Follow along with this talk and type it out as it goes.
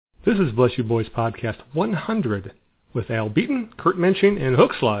This is Bless You Boys Podcast 100 with Al Beaton, Kurt Mensching, and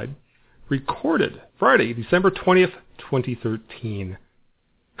HookSlide, recorded Friday, December 20th, 2013.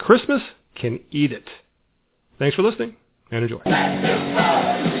 Christmas can eat it. Thanks for listening, and enjoy. Swing and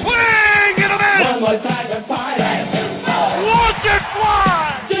a miss! One more time and party. Watch it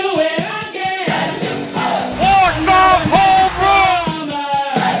fly! Do it again. Walk off home run!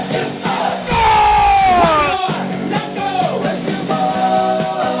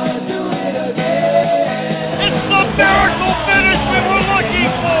 Miracle finish we were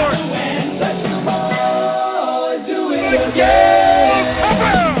looking for! Do it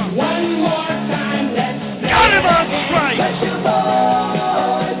again. One more time, let's got him on strike!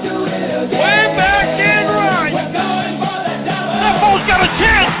 Do it again. Way back in right! We're going for the double. That ball's got a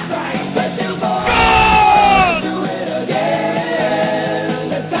chance! Gone! Do it again.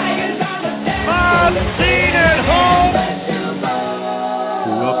 The Tigers on the deck. Bob Dean at home!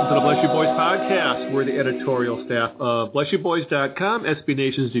 Welcome to the Bless You Boys Podcast. We're the editorial staff of BlessYouBoys.com, SB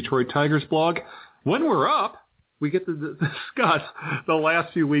Nation's Detroit Tigers blog. When we're up, we get to discuss the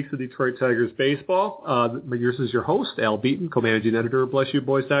last few weeks of Detroit Tigers baseball. This is your host, Al Beaton, co-managing editor of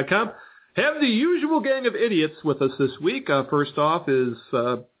BlessYouBoys.com. Have the usual gang of idiots with us this week. First off is,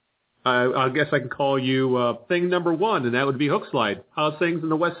 I guess I can call you thing number one, and that would be HookSlide. How's things in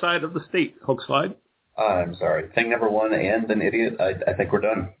the west side of the state, HookSlide? I'm sorry. Thing number one and an idiot. I think we're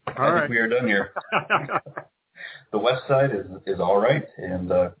done. I think we are done here. The west side is all right,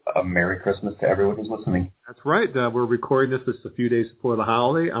 and a Merry Christmas to everyone who's listening. That's right. We're recording this just a few days before the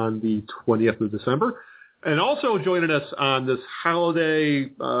holiday on the 20th of December. And also joining us on this holiday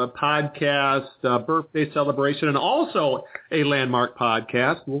podcast, birthday celebration, and also a landmark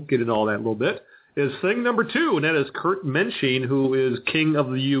podcast, we'll get into all that in a little bit, is thing number two, and that is Kurt Mensching, who is king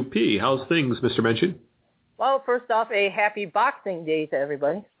of the UP. How's things, Mr. Mensching? Well, first off, a happy Boxing Day to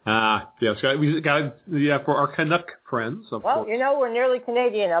everybody. Yes, we got for our Canuck friends. Of course. You know, we're nearly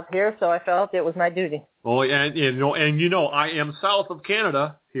Canadian up here, so I felt it was my duty. Oh, and I am south of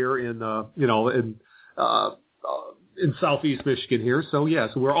Canada here in southeast Michigan here. So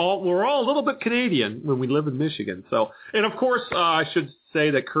yes, we're all a little bit Canadian when we live in Michigan. So, and of course, I should say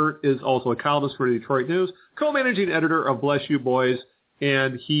that Kurt is also a columnist for the Detroit News, co-managing editor of Bless You Boys,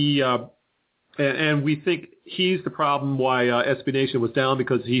 and he and we think he's the problem why SB Nation was down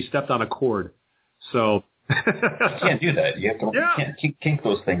because he stepped on a cord. So you can't do that. You can't kink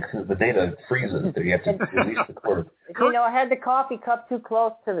those things because the data freezes. You have to release the cord. You know, I had the coffee cup too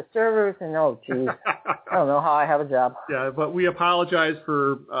close to the servers, and oh, geez, I don't know how I have a job. Yeah, but we apologize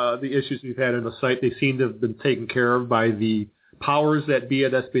for the issues we've had in the site. They seem to have been taken care of by the powers that be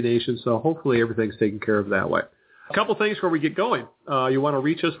at SB Nation, so hopefully everything's taken care of that way. A couple things before we get going. You want to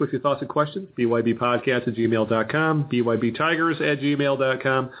reach us with your thoughts and questions, BYBpodcast@gmail.com,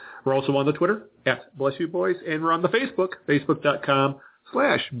 BYBTigers@gmail.com. We're also on the Twitter, @BlessYouBoys, and we're on the Facebook,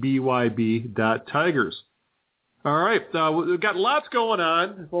 Facebook.com/BYB.Tigers. All right, we've got lots going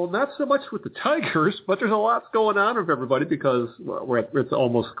on. Well, not so much with the Tigers, but there's a lot going on with everybody because it's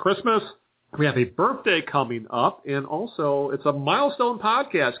almost Christmas. We have a birthday coming up, and also it's a milestone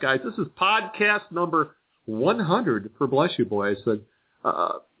podcast, guys. This is podcast number 100 for Bless You Boys. And,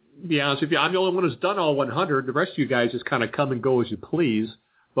 to be honest with you, I'm the only one who's done all 100. The rest of you guys just kind of come and go as you please.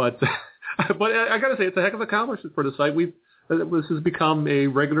 But I got to say, it's a heck of an accomplishment for the site. This has become a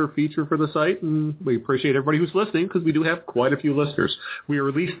regular feature for the site, and we appreciate everybody who's listening because we do have quite a few listeners. We are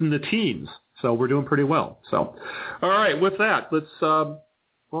released in the teens, so we're doing pretty well. So, all right, with that, let's talk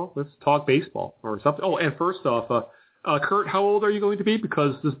baseball or something. Oh, and first off, Kurt, how old are you going to be?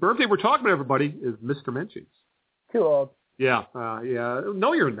 Because this birthday we're talking to everybody is Mr. Mensching's. Too old. Yeah.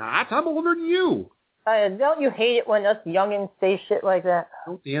 No, you're not. I'm older than you. Don't you hate it when us youngins say shit like that?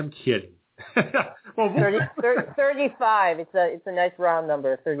 No damn kidding. Well, 35. It's a nice round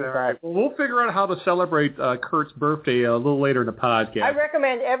number, 35. Right. Well, we'll figure out how to celebrate Kurt's birthday a little later in the podcast. I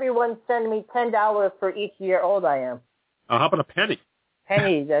recommend everyone send me $10 for each year old I am. How about a penny?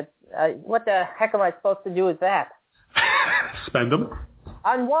 Penny. What the heck am I supposed to do with that? Spend them.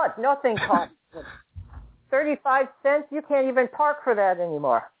 On what? Nothing costs 35 cents. You can't even park for that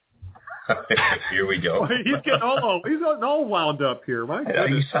anymore. Here we go. He's getting all wound up here. My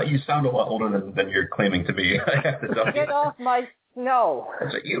you sound a lot older than you're claiming to be. I have to tell you. Get off my snow.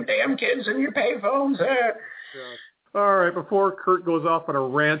 You damn kids and your payphones. Yeah. All right, before Kurt goes off on a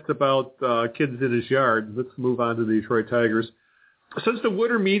rant about kids in his yard, let's move on to the Detroit Tigers. Since the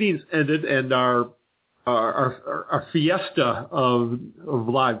winter meetings ended and our fiesta of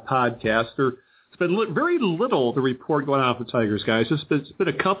live podcasts, it's been very little to report going on with the Tigers, guys. It's been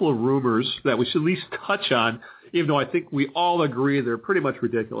a couple of rumors that we should at least touch on, even though I think we all agree they're pretty much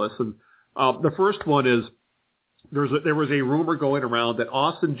ridiculous. And the first one is there was a rumor going around that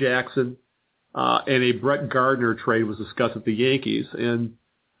Austin Jackson and a Brett Gardner trade was discussed with the Yankees. And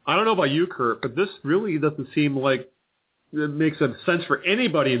I don't know about you, Kurt, but this really doesn't seem like it makes sense for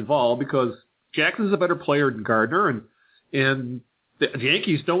anybody involved because Jackson's a better player than Gardner, and the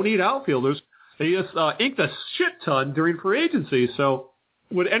Yankees don't need outfielders. They just inked a shit ton during free agency. So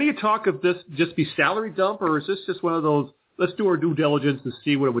would any talk of this just be salary dump, or is this just one of those, let's do our due diligence and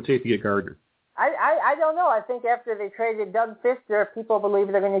see what it would take to get Gardner? I don't know. I think after they traded Doug Fister, people believe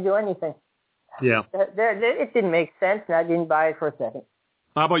they're going to do anything. Yeah. It didn't make sense, and I didn't buy it for a second.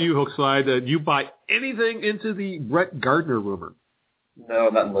 How about you, HookSlide? Did you buy anything into the Brett Gardner rumor? No,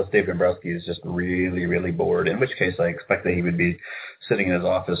 not unless Dave Dombrowski is just really, really bored, in which case I expect that he would be sitting in his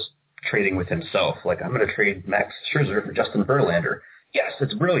office trading with himself. Like, I'm going to trade Max Scherzer for Justin Verlander. Yes,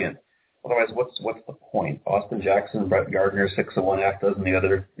 it's brilliant. Otherwise, what's the point? Austin Jackson, Brett Gardner, 6 of one, half dozen the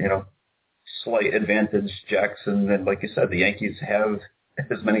other, slight advantage Jackson. And like you said, the Yankees have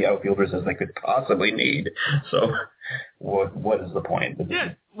as many outfielders as they could possibly need. So what is the point?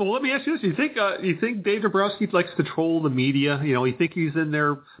 Yeah. Well, let me ask you this. You think Dave Dombrowski likes to troll the media? You think he's in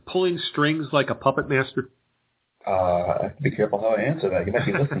there pulling strings like a puppet master? I have to be careful how I answer that. You might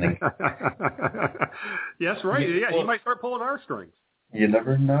be listening. Yes, right. Yeah, he might start pulling our strings. You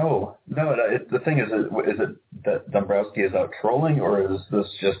never know. No, the thing is it that Dombrowski is out trolling, or is this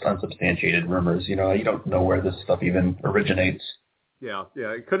just unsubstantiated rumors? You don't know where this stuff even originates. Yeah.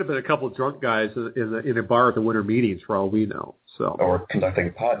 It could have been a couple of drunk guys in a bar at the winter meetings, for all we know. So, or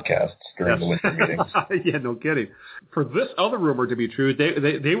conducting podcasts during the winter meetings. Yeah, no kidding. For this other rumor to be true,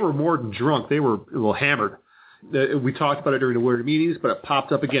 they were more than drunk. They were a little hammered. We talked about it during the winter meetings, but it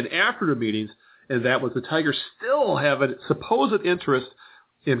popped up again after the meetings, and that was the Tigers still have a supposed interest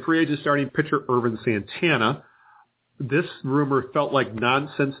in free agent starting pitcher Ervin Santana. This rumor felt like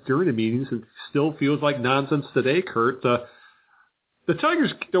nonsense during the meetings. It still feels like nonsense today, Kurt. The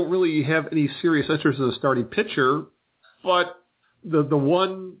Tigers don't really have any serious interest in a starting pitcher, but the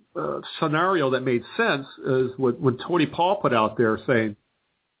one scenario that made sense is when Tony Paul put out there saying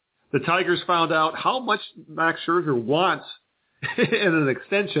the Tigers found out how much Max Scherzer wants in an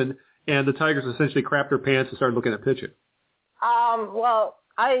extension, and the Tigers essentially crapped their pants and started looking at pitching. Well,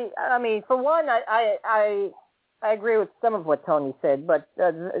 I mean, for one, I agree with some of what Tony said, but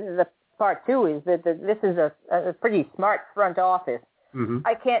the part two is that this is a pretty smart front office. Mm-hmm.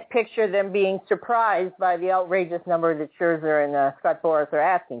 I can't picture them being surprised by the outrageous number that Scherzer and Scott Boras are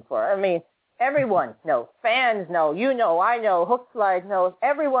asking for. I mean, everyone knows. Fans know. You know. I know. HookSlide knows.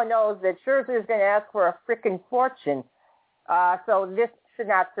 Everyone knows that Scherzer is going to ask for a frickin' fortune. So this should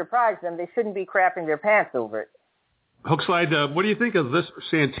not surprise them. They shouldn't be crapping their pants over it. HookSlide, what do you think of this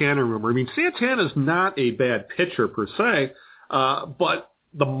Santana rumor? I mean, Santana's not a bad pitcher per se, but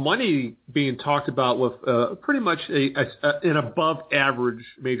the money being talked about with pretty much an above-average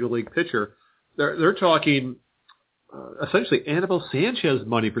major league pitcher, they're talking essentially Anibal Sanchez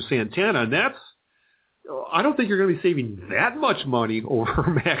money for Santana, and that's I don't think you're going to be saving that much money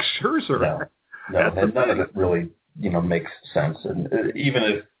over Max Scherzer. No, none of it really makes sense. And even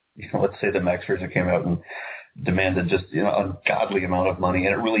if let's say that Max Scherzer came out and demanded just ungodly amount of money,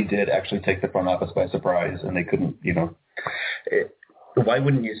 and it really did actually take the front office by surprise, and they couldn't why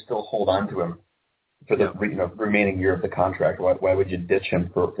wouldn't you still hold on to him for the remaining year of the contract? Why would you ditch him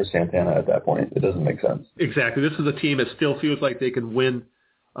for Santana at that point? It doesn't make sense. Exactly. This is a team that still feels like they can win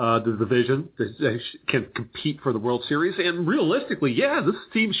the division. They can compete for the World Series. And realistically, this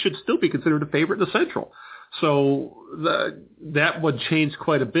team should still be considered a favorite in the Central. So that would change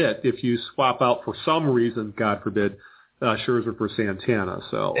quite a bit if you swap out for some reason, God forbid, Scherzer for Santana.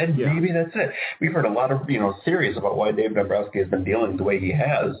 So maybe that's it. We've heard a lot of theories about why Dave Dombrowski has been dealing the way he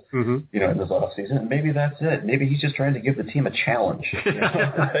has, in this offseason. And maybe that's it. Maybe he's just trying to give the team a challenge.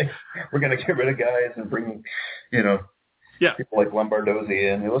 We're going to get rid of guys and bring, people like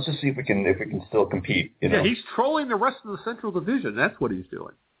Lombardozzi in. Let's just see if we can still compete. Yeah, he's trolling the rest of the Central Division. That's what he's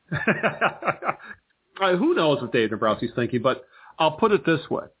doing. Who knows what Dave Dombrowski's thinking? But I'll put it this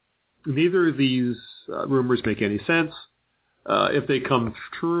way: neither of these rumors make any sense. If they come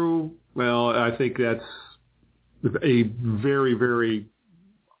true, well, I think that's a very, very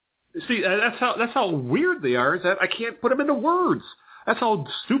that's how weird they are. Is that I can't put them into words. That's how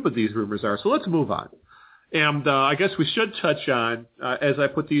stupid these rumors are. So let's move on. And I guess we should touch on, as I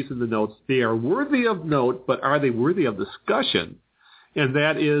put these in the notes, they are worthy of note, but are they worthy of discussion? And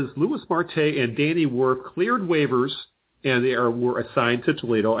that is Luis Marte and Danny Werf cleared waivers and they were assigned to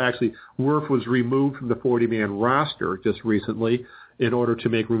Toledo. Actually, Wirth was removed from the 40-man roster just recently in order to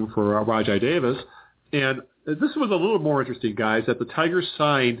make room for Rajai Davis. And this was a little more interesting, guys, that the Tigers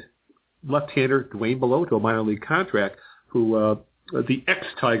signed left-hander Duane Below to a minor league contract, who the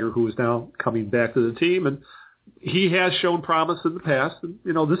ex-Tiger who is now coming back to the team. And he has shown promise in the past. And,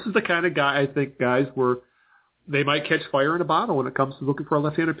 this is the kind of guy, I think, guys, where they might catch fire in a bottle when it comes to looking for a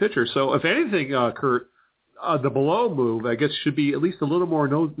left-handed pitcher. So if anything, Kurt, the Below move, I guess, should be at least a little more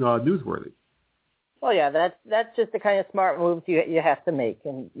newsworthy. Well, yeah, that's just the kind of smart moves you have to make.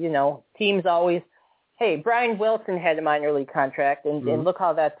 And, teams always, hey, Brian Wilson had a minor league contract, and look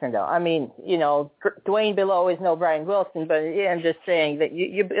how that turned out. I mean, Duane Below is no Brian Wilson, but I'm just saying that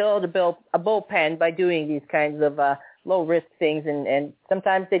you build a bullpen by doing these kinds of low-risk things, and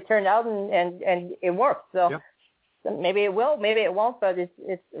sometimes they turn out and it works. So maybe it will, maybe it won't, but it's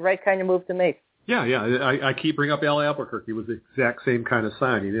the right kind of move to make. Yeah. I keep bringing up Al Albuquerque. It was the exact same kind of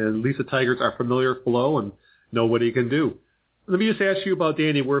signing. And at least the Tigers are familiar with Below and know what he can do. Let me just ask you about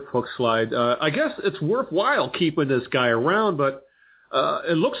Danny Wirth, HookSlide. I guess it's worthwhile keeping this guy around, but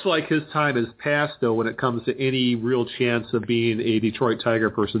it looks like his time has passed, though, when it comes to any real chance of being a Detroit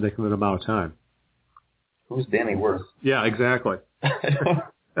Tiger for a significant amount of time. Who's Danny Wirth? Yeah, exactly. I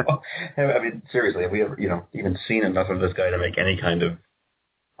mean, seriously, have we ever, even seen enough of this guy to make any kind of,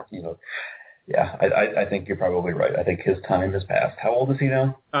 Yeah, I think you're probably right. I think his time has passed. How old is he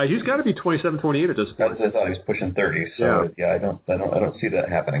now? He's got to be 27, 28 at this point. I thought he was pushing 30. So I don't see that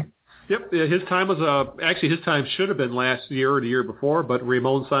happening. Yep, his time was actually his time should have been last year or the year before, but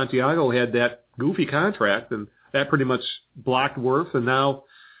Ramon Santiago had that goofy contract, and that pretty much blocked Wirth. And now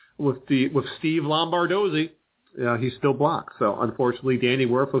with Steve Lombardozzi, he's still blocked. So unfortunately, Danny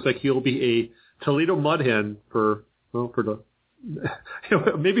Wirth looks like he'll be a Toledo mud hen for the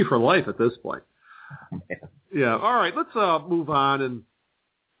maybe for life at this point. Yeah. All right. Let's move on and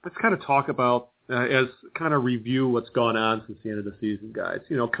let's kind of talk about as kind of review what's gone on since the end of the season, guys.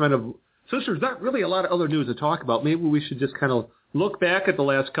 Since there's not really a lot of other news to talk about, maybe we should just kind of look back at the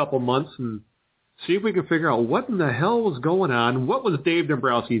last couple months and see if we can figure out what in the hell was going on, what was Dave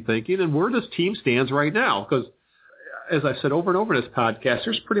Dombrowski thinking, and where this team stands right now. Because as I said over and over in this podcast,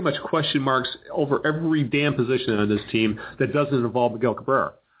 there's pretty much question marks over every damn position on this team that doesn't involve Miguel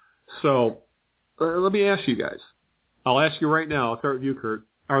Cabrera. So let me ask you guys. I'll ask you right now. I'll start with you, Kurt.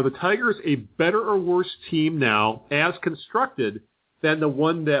 Are the Tigers a better or worse team now, as constructed, than the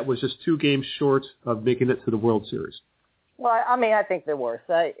one that was just 2 games short of making it to the World Series? Well, I mean, I think they're worse.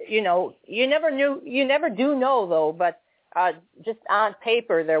 You never do know, though, but just on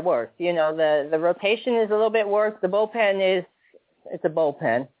paper, they're worse. The rotation is a little bit worse. The bullpen it's a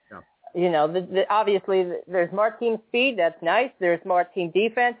bullpen. Yeah. Obviously, there's more team speed. That's nice. There's more team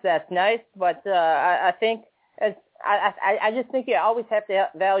defense. That's nice. But I think I just think you always have to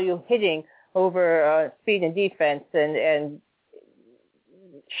value hitting over speed and defense. And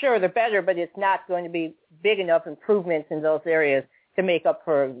sure, they're better, but it's not going to be big enough improvements in those areas to make up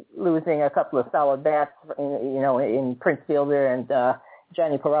for losing a couple of solid bats, in Prince Fielder and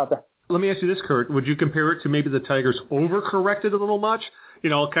Johnny Peralta. Let me ask you this, Kurt. Would you compare it to maybe the Tigers overcorrected a little much?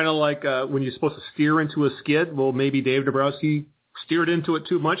 Kind of like when you're supposed to steer into a skid. Well, maybe Dave Dombrowski steered into it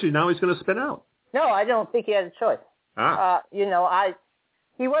too much, and now he's going to spin out. No, I don't think he had a choice.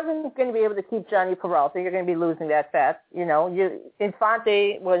 He wasn't going to be able to keep Johnny Peralta. You're going to be losing that fast.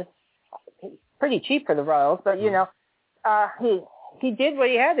 Infante was pretty cheap for the Royals, but he did what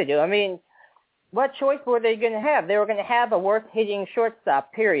he had to do. I mean, what choice were they going to have? They were going to have a worth-hitting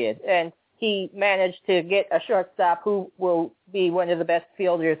shortstop, period. And he managed to get a shortstop who will be one of the best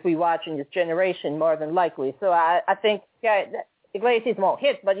fielders we watch in this generation, more than likely. So I think, Iglesias won't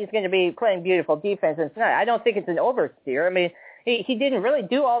hit, but he's going to be playing beautiful defense. And tonight, I don't think it's an oversteer. I mean, he didn't really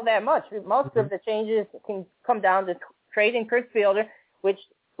do all that much. Most of the changes can come down to trading Prince Fielder, which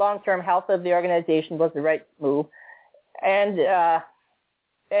long-term health of the organization was the right move. And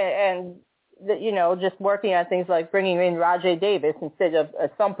just working on things like bringing in Rajai Davis instead of a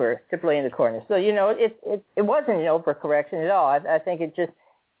thumper to play in the corner. So, it wasn't an overcorrection at all. I think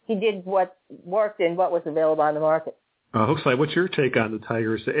he did what worked and what was available on the market. HookSlide, what's your take on the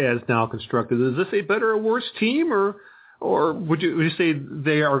Tigers as now constructed? Is this a better or worse team, or would you say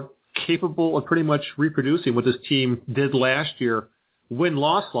they are capable of pretty much reproducing what this team did last year,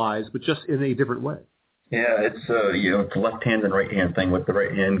 win-loss wise, but just in a different way? Yeah, it's it's a left hand and right hand thing. What the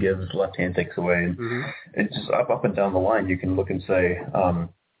right hand gives, left hand takes away. And it's just up and down the line. You can look and say,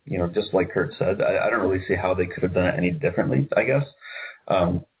 just like Kurt said, I don't really see how they could have done it any differently, I guess.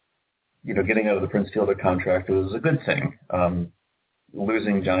 Getting out of the Prince Fielder contract was a good thing.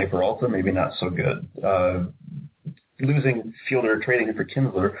 Losing Johnny Peralta, maybe not so good. losing Fielder, trading him for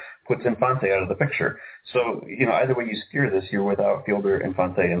Kinsler, puts Infante out of the picture. So, either way you steer this, you're without Fielder,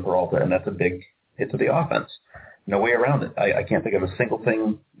 Infante, and Peralta, and that's a big hit to the offense. No way around it. I can't think of a single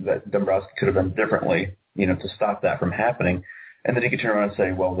thing that Dombrowski could have done differently, to stop that from happening. And then you could turn around and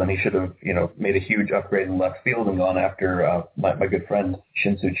say, well, then he should have, made a huge upgrade in left field and gone after my good friend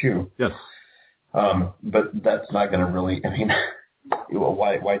Shin-Soo Choo. Yes. But that's not going to really,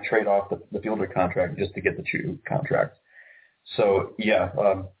 why trade off the Fielder contract just to get the Choo contract? So, yeah,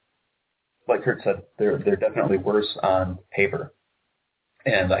 like Kurt said, they're definitely worse on paper.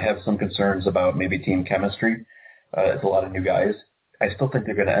 And I have some concerns about maybe team chemistry. It's a lot of new guys. I still think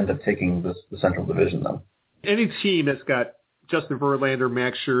they're going to end up taking the Central Division, though. Any team that's got Justin Verlander,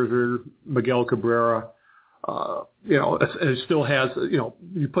 Max Scherzer, Miguel Cabrera, it still has,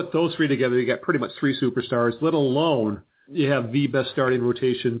 you put those three together, you got pretty much three superstars, let alone you have the best starting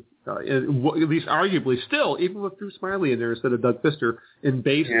rotation, at least arguably still, even with Drew Smiley in there instead of Doug Fister in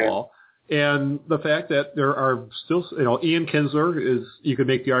baseball. Yeah. And the fact that there are still, Ian Kinsler is, you could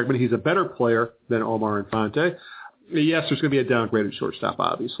make the argument he's a better player than Omar Infante. Yes, there's going to be a downgraded shortstop,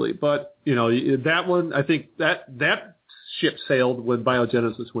 obviously. But, that one, I think that ship sailed when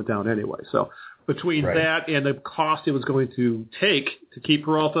Biogenesis went down anyway. So between that and the cost it was going to take to keep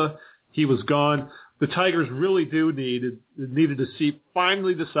Peralta, he was gone. The Tigers really needed to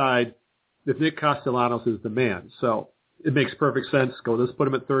finally decide if Nick Castellanos is the man. So it makes perfect sense. Let's put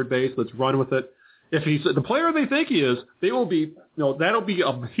him at third base. Let's run with it. If he's the player they think he is, they will be, that'll be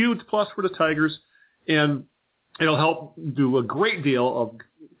a huge plus for the Tigers, and it'll help do a great deal of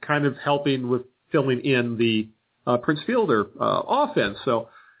kind of helping with filling in the Prince Fielder offense. So,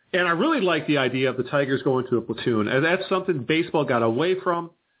 and I really like the idea of the Tigers going to a platoon, and that's something baseball got away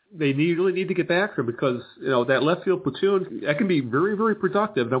from. They really need to get back from, because that left field platoon, that can be very, very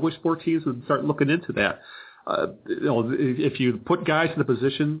productive. And I wish more teams would start looking into that. If you put guys in a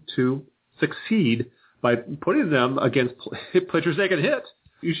position to succeed by putting them against pitchers they can hit,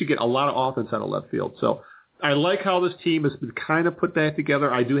 you should get a lot of offense out of left field. So I like how this team has been kind of put back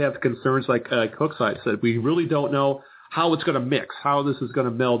together. I do have concerns, like HookSlide said. We really don't know how it's going to mix, how this is going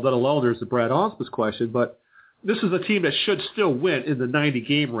to meld, let alone there's the Brad Auspis question. But this is a team that should still win in the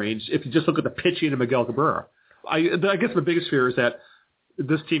 90-game range if you just look at the pitching of Miguel Cabrera. I guess the biggest fear is that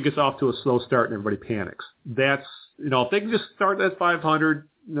this team gets off to a slow start and everybody panics. That's, if they can just start at 500,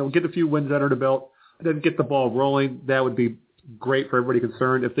 get a few wins under the belt, then get the ball rolling, that would be great for everybody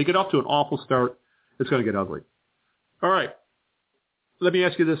concerned. If they get off to an awful start, it's going to get ugly. All right. Let me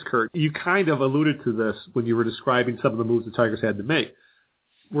ask you this, Kurt. You kind of alluded to this when you were describing some of the moves the Tigers had to make.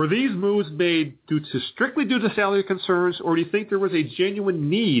 Were these moves made strictly due to salary concerns, or do you think there was a genuine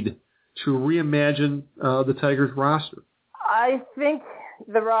need to reimagine the Tigers roster? I think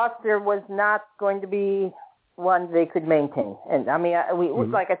the roster was not going to be one they could maintain. And,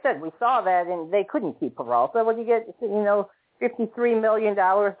 like I said, we saw that, and they couldn't keep Peralta. When you get, $53 million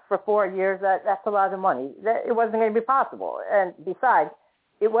for 4 years, that's a lot of money. It wasn't going to be possible. And besides,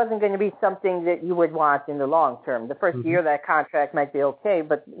 it wasn't going to be something that you would want in the long term. The first year, that contract might be okay,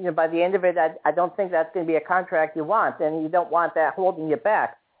 but by the end of it, I don't think that's going to be a contract you want, and you don't want that holding you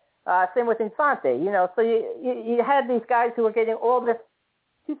back. Same with Infante, so you had these guys who were getting all this.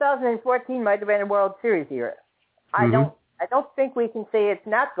 2014 might have been a World Series year. I don't think we can say it's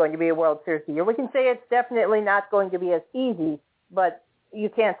not going to be a World Series year. We can say it's definitely not going to be as easy, but you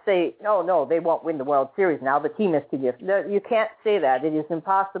can't say, no, they won't win the World Series now. The team is too good. You can't say that. It is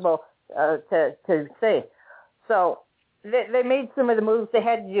impossible to say. So they made some of the moves they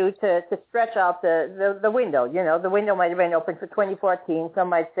had to do to stretch out the window. The window might have been open for 2014. Some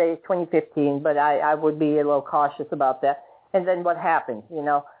might say 2015, but I would be a little cautious about that. And then what happened?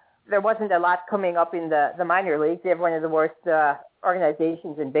 There wasn't a lot coming up in the minor leagues. They have one of the worst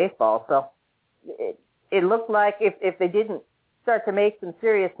organizations in baseball. So it looked like if they didn't start to make some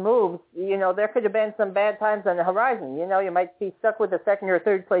serious moves, there could have been some bad times on the horizon. You might be stuck with a second or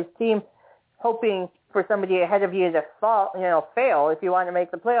third place team hoping for somebody ahead of you to fail if you want to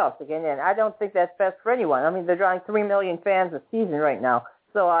make the playoffs again. And I don't think that's best for anyone. They're drawing 3 million fans a season right now.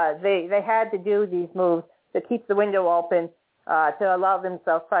 So they had to do these moves to keep the window open, to allow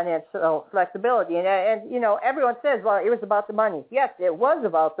themselves financial flexibility. And everyone says, well, it was about the money. Yes, it was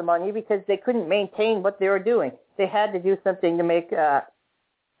about the money because they couldn't maintain what they were doing. They had to do something to make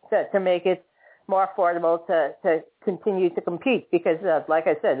it more affordable to continue to compete because, like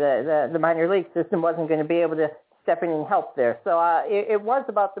I said, the minor league system wasn't going to be able to step in and help there. So it was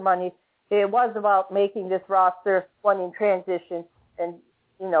about the money. It was about making this roster one in transition and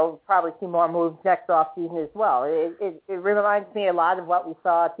probably see more moves next offseason as well. It reminds me a lot of what we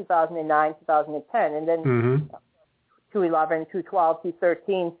saw 2009, 2010. And then 211, 212,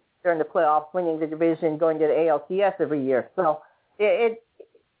 213 during the playoffs, winning the division, going to the ALCS every year. So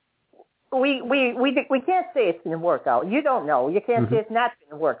we can't say it's going to work out. You don't know. You can't say it's not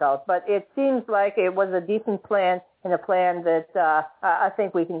going to work out. But it seems like it was a decent plan and a plan that I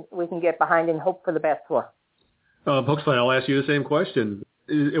think we can get behind and hope for the best for. HookSlide, I'll ask you the same question.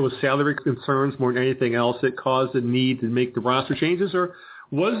 It was salary concerns more than anything else that caused the need to make the roster changes, or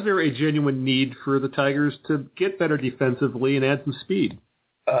was there a genuine need for the Tigers to get better defensively and add some speed?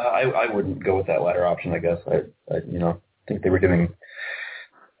 I wouldn't go with that latter option, I guess. I think they were doing,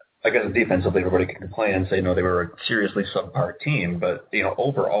 I guess defensively everybody can complain and say, no, they were a seriously subpar team, but,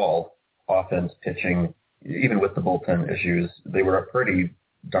 overall, offense, pitching, even with the bullpen issues, they were a pretty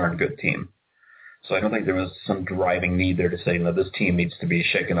darn good team. So I don't think there was some driving need there to say, this team needs to be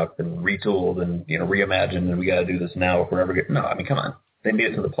shaken up and retooled and, reimagined, and we got to do this now if we're ever getting. No, I mean, come on. They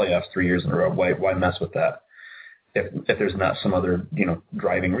made it to the playoffs 3 years in a row. Why mess with that if there's not some other,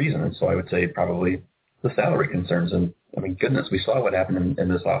 driving reason? And so I would say probably the salary concerns. And, I mean, goodness, we saw what happened in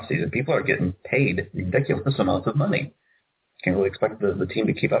this offseason. People are getting paid ridiculous amounts of money. Can't really expect the team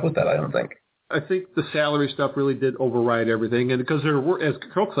to keep up with that, I don't think. I think the salary stuff really did override everything, and because there were, as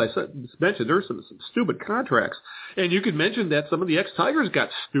HookSlide mentioned, there were some stupid contracts, and you could mention that some of the ex-Tigers got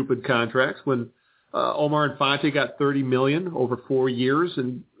stupid contracts when Omar Infante got $30 million over 4 years,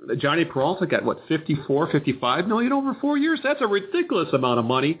 and Johnny Peralta got $55 million over 4 years. That's a ridiculous amount of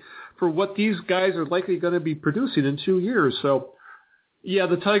money for what these guys are likely going to be producing in 2 years. So, yeah,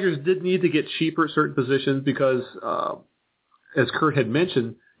 the Tigers did need to get cheaper at certain positions because, as Kurt had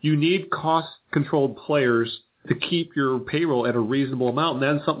mentioned, you need cost-controlled players to keep your payroll at a reasonable amount,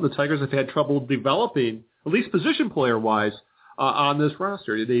 and that's something the Tigers have had trouble developing, at least position player-wise, on this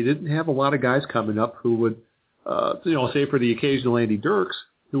roster. They didn't have a lot of guys coming up who would, say for the occasional Andy Dirks,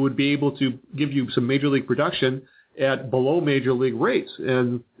 who would be able to give you some major league production at below major league rates,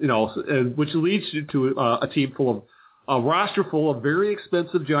 and which leads you to a team a roster full of very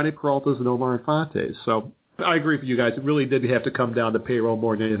expensive Johnny Peraltas and Omar Infantes. So I agree with you guys. It really did have to come down to payroll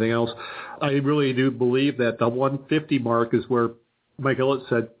more than anything else. I really do believe that the 150 mark is where Mike Illett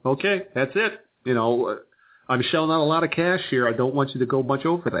said, okay, that's it. I'm shelling out a lot of cash here. I don't want you to go much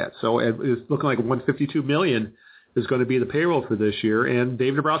over that. So it's looking like $152 million is going to be the payroll for this year. And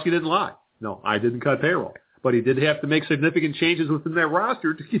Dave Dombrowski didn't lie. No, I didn't cut payroll. But he did have to make significant changes within that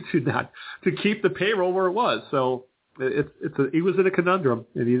roster to keep the payroll where it was. So he was in a conundrum,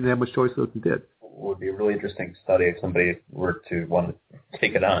 and he didn't have much choice, so he did. Would be a really interesting study if somebody were to want to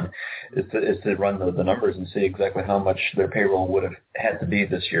take it on, is to run the numbers and see exactly how much their payroll would have had to be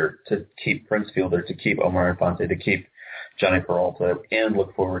this year to keep Prince Fielder, to keep Omar Infante, to keep Johnny Peralta, and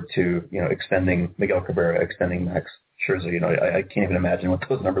look forward to extending Miguel Cabrera, extending Max Scherzer. I can't even imagine what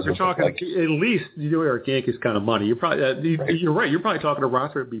those numbers would look like. At least New York Yankees kind of money. You're probably right. You're right. You're probably talking a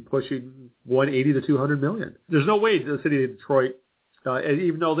roster would be pushing 180 to 200 million. There's no way the city of Detroit. And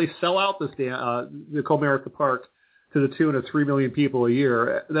even though they sell out the Comerica Park to the tune of 3 million people a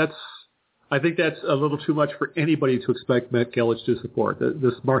year, I think that's a little too much for anybody to expect Matt Gillich to support.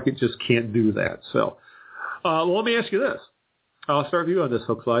 This market just can't do that. So, let me ask you this. I'll start with you on this,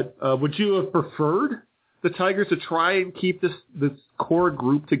 HookSlide. Would you have preferred the Tigers to try and keep this core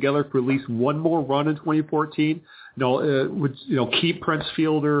group together for at least one more run in 2014? Keep Prince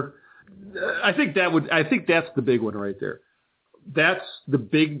Fielder? I think that's the big one right there. That's the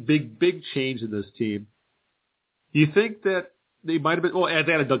big change in this team. Do you think that they might have been, as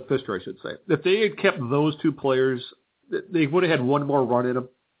added Doug Fister, I should say, if they had kept those two players, they would have had one more run in them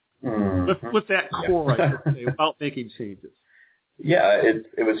with that core, I should say, without making changes? Yeah,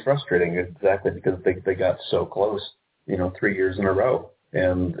 it was frustrating exactly because they got so close, 3 years in a row.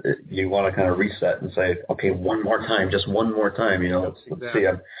 And you want to kind of reset and say, okay, one more time, just one more time, let's see.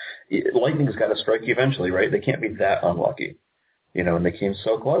 Lightning's got to strike you eventually, right? They can't be that unlucky. And they came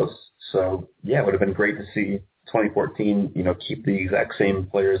so close. So, yeah, it would have been great to see 2014, keep the exact same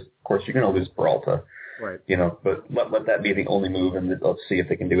players. Of course, you're going to lose Peralta, right? But let that be the only move, and let's see if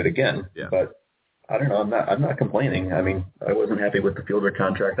they can do it again. Yeah. But I don't know. I'm not complaining. I mean, I wasn't happy with the Fielder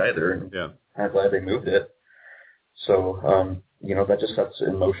contract either. And yeah. I'm glad they moved it. So, that just sets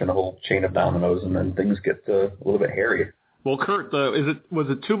in motion a whole chain of dominoes, and then things get a little bit hairy. Well, Kurt, was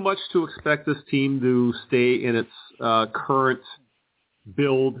it too much to expect this team to stay in its current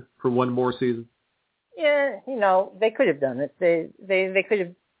build for one more season? Yeah, they could have done it. They could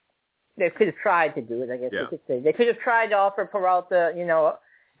have tried to do it, I guess you could say. They could have tried to offer Peralta,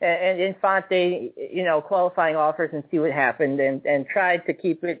 and Infante, qualifying offers and see what happened, and tried to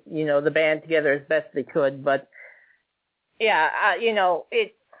keep it, the band together as best they could. But yeah,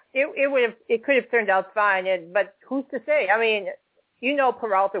 it could have turned out fine, but who's to say? I mean,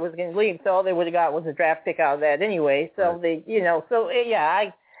 Peralta was going to leave, so all they would have got was a draft pick out of that anyway. So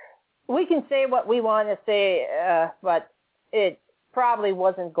right. We can say what we want to say, but it probably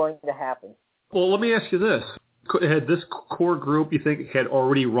wasn't going to happen. Well, let me ask you this. Had this core group, you think, had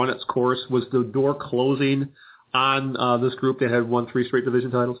already run its course? Was the door closing on this group that had won 3 straight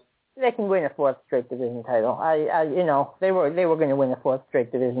division titles? They can win a 4th straight division title. They were going to win a 4th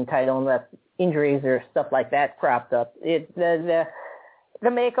straight division title unless injuries or stuff like that cropped up. The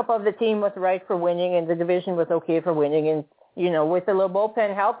makeup of the team was right for winning, and the division was okay for winning. And with a little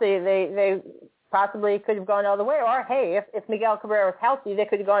bullpen help, they possibly could have gone all the way. Or hey, if Miguel Cabrera was healthy, they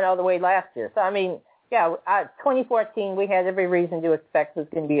could have gone all the way last year. So I mean, 2014 we had every reason to expect was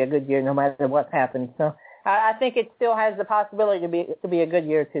going to be a good year, no matter what happened. So I think it still has the possibility to be a good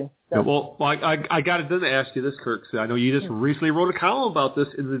year too. So. Yeah, well, I got to ask you this, Kirk. I know you just recently wrote a column about this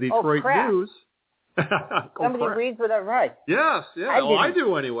in the Detroit News. Somebody reads what I write. Yes, yeah. I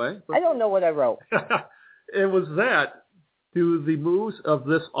do anyway. I don't know what I wrote. It was that. Do the moves of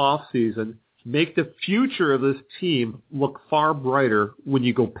this offseason make the future of this team look far brighter when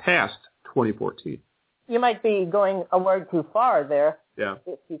you go past 2014? You might be going a word too far there. Yeah.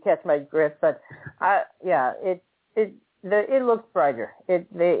 If you catch my drift, but it looks brighter.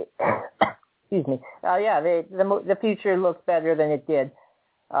 Excuse me. The future looks better than it did.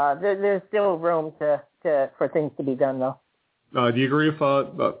 There's still room for things to be done, though. Do you agree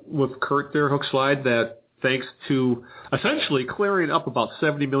with Kurt there, HookSlide, that thanks to essentially clearing up about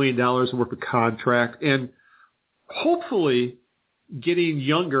 $70 million worth of contract and hopefully getting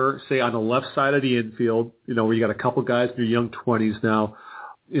younger, say on the left side of the infield, where you got a couple guys in their young 20s now,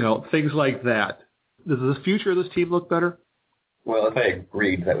 things like that. Does the future of this team look better? Well, if I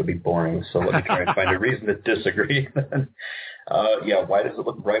agreed, that would be boring. So let me try and find a reason to disagree. Why does it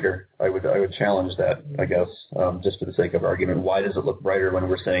look brighter? I would challenge that, I guess, just for the sake of argument. Why does it look brighter when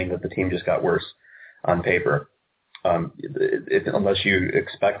we're saying that the team just got worse on paper? Unless you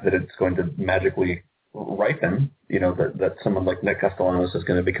expect that it's going to magically ripen, that someone like Nick Castellanos is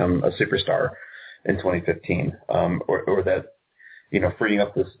going to become a superstar in 2015, or that, freeing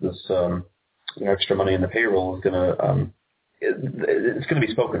up this extra money in the payroll is going to, it's going to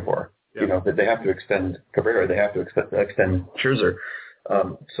be spoken for. Yeah. That they have to extend Cabrera, they have to extend Scherzer.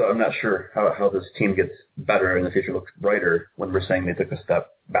 So I'm not sure how this team gets better and the future looks brighter when we're saying they took a step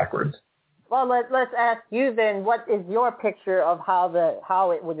backwards. Well, let's ask you then, what is your picture of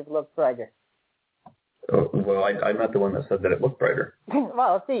how it would have looked brighter? Well, I'm not the one that said that it looked brighter.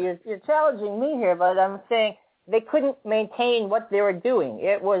 Well, see, you're challenging me here, but I'm saying they couldn't maintain what they were doing.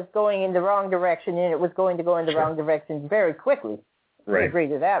 It was going in the wrong direction, and it was going to go in the wrong direction very quickly. Right. We agree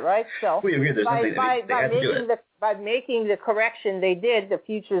to that, right? So we agree. By making the correction they did, the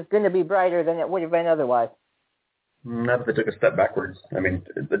future is going to be brighter than it would have been otherwise. Not if they took a step backwards. I mean,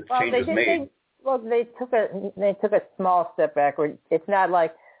 the change is made. They took a small step backward. It's not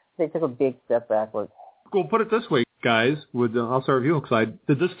like they took a big step backward. Well, put it this way, guys. I'll start with you, HookSlide.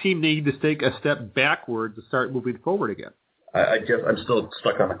 Did this team need to take a step backward to start moving forward again? I'm still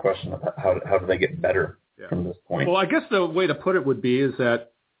stuck on the question of how do they get better from this point. Well, I guess the way to put it would be is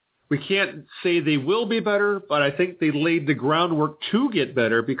that we can't say they will be better, but I think they laid the groundwork to get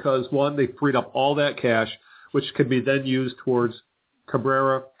better because, one, they freed up all that cash, which could be then used towards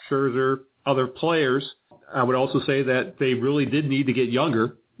Cabrera, Scherzer, other players. I would also say that they really did need to get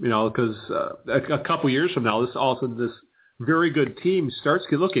younger, because a couple years from now, this very good team starts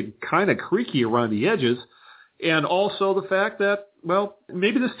looking kind of creaky around the edges. And also the fact that, well,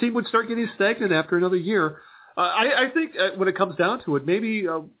 maybe this team would start getting stagnant after another year. I think when it comes down to it, maybe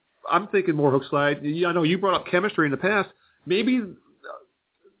I'm thinking more HookSlide. I know you brought up chemistry in the past. Maybe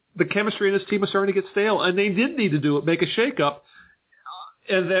the chemistry in this team is starting to get stale, and they did need to do it, make a shakeup.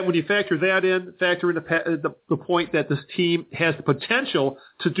 And then when you factor in the point that this team has the potential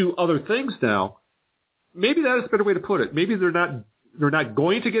to do other things now, maybe that is a better way to put it. Maybe they're not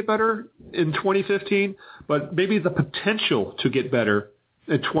going to get better in 2015, but maybe the potential to get better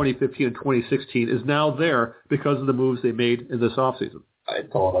in 2015 and 2016 is now there because of the moves they made in this offseason.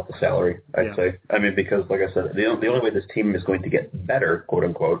 It's all about the salary, I'd say. I mean, because like I said, the only way this team is going to get better, quote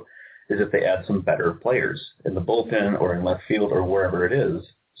unquote, is if they add some better players in the bullpen or in left field or wherever it is.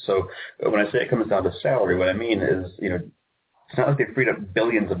 So when I say it comes down to salary, what I mean is, it's not like they freed up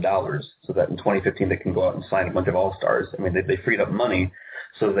billions of dollars so that in 2015 they can go out and sign a bunch of all-stars. I mean, they freed up money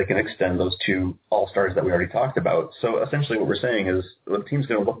so that they can extend those 2 all-stars that we already talked about. So essentially what we're saying is the team's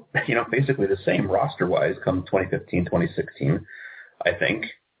going to look, basically the same roster-wise come 2015, 2016, I think,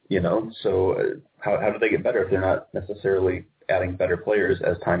 So how do they get better if they're not necessarily adding better players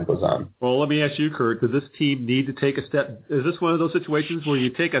as time goes on. Well, let me ask you, Kurt, does this team need to take a step? Is this one of those situations where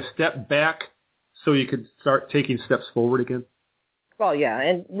you take a step back so you can start taking steps forward again? Well, yeah,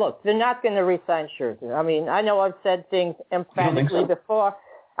 and look, they're not going to re-sign Scherzer. I mean, I know I've said things emphatically before.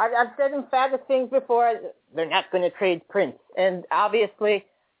 I've said emphatic things before. They're not going to trade Prince, and obviously,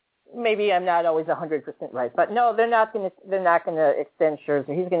 maybe I'm not always 100% right, but no, they're not going to extend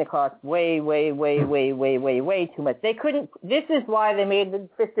Scherzer. He's going to cost way too much. They couldn't. This is why they made the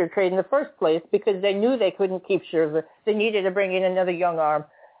Fister trade in the first place, because they knew they couldn't keep Scherzer. They needed to bring in another young arm.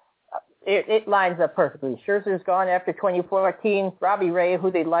 It lines up perfectly. Scherzer's gone after 2014. Robbie Ray, who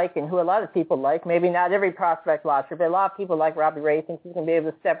they like and who a lot of people like, maybe not every prospect watcher, but a lot of people like Robbie Ray, thinks he's going to be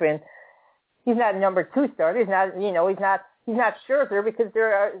able to step in. He's not a number 2 starter. He's not Scherzer, because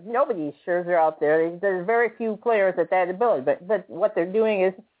nobody's Scherzer out there. There's very few players at that ability. But what they're doing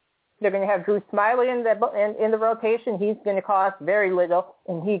is they're going to have Drew Smiley in the rotation. He's going to cost very little,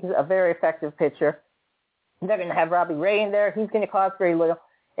 and he's a very effective pitcher. They're going to have Robbie Ray in there. He's going to cost very little.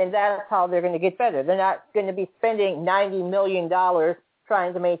 And that's how they're going to get better. They're not going to be spending $90 million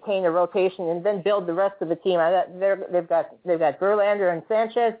trying to maintain a rotation and then build the rest of the team. They've got Verlander and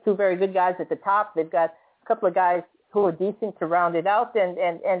Sanchez, 2 very good guys at the top. They've got a couple of guys who are decent to round it out,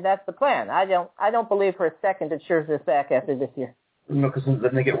 and that's the plan. I don't believe for a second that Scherzer's back after this year. No, because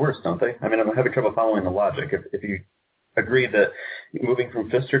then they get worse, don't they? I mean, I'm having trouble following the logic. If you agree that moving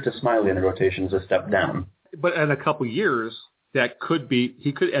from Fister to Smiley in the rotation is a step down, but in a couple years,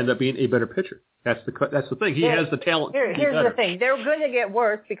 he could end up being a better pitcher. That's the thing. He has the talent. Here's the thing. They're going to get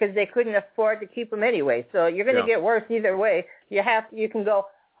worse because they couldn't afford to keep him anyway. So you're going to get worse either way. You can go,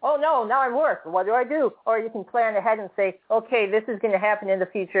 oh no, now I'm worse. What do I do? Or you can plan ahead and say, okay, this is going to happen in the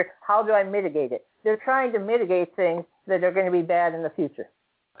future. How do I mitigate it? They're trying to mitigate things that are going to be bad in the future.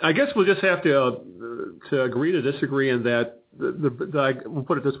 I guess we'll just have to agree to disagree in that we'll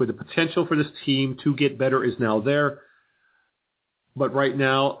put it this way: the potential for this team to get better is now there. But right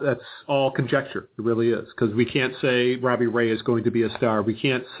now, that's all conjecture. It really is, because we can't say Robbie Ray is going to be a star. We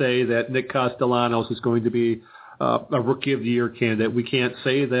can't say that Nick Castellanos is going to be a Rookie of the Year candidate. We can't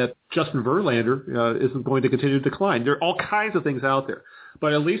say that Justin Verlander isn't going to continue to decline. There are all kinds of things out there.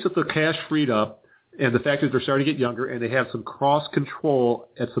 But at least with the cash freed up and the fact that they're starting to get younger and they have some cross-control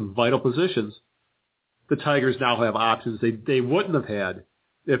at some vital positions, the Tigers now have options they wouldn't have had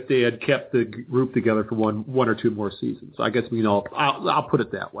if they had kept the group together for one or 2 more seasons. I guess, I'll put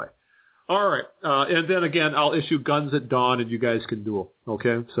it that way. All right. And then again, I'll issue guns at dawn and you guys can duel.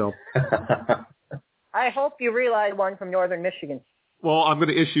 Okay? So. I hope you realize one from northern Michigan. Well, I'm going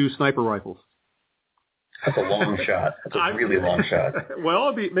to issue sniper rifles. That's a long shot. That's a really long shot.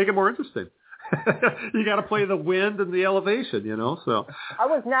 Well, make it more interesting. You got to play the wind and the elevation, so. I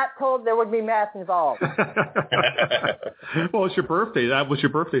was not told there would be math involved. Well, it's your birthday. That was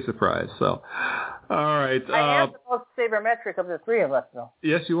your birthday surprise, so. All right. I am the most sabermetric of the 3 of us, though.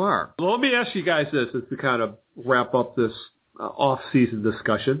 Yes, you are. Well, let me ask you guys this as to kind of wrap up this off-season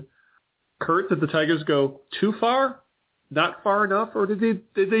discussion. Kurt, did the Tigers go too far, not far enough, or did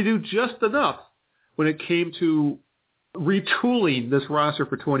they do just enough when it came to retooling this roster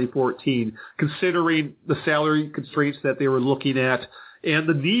for 2014, considering the salary constraints that they were looking at and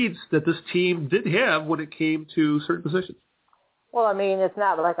the needs that this team did have when it came to certain positions? Well, I mean, it's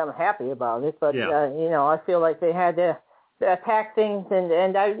not like I'm happy about it, but, I feel like they had to attack things,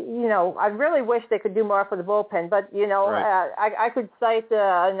 and I really wish they could do more for the bullpen, but, right. I could cite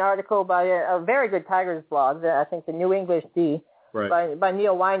an article by a very good Tigers blog, I think the New English D, right. by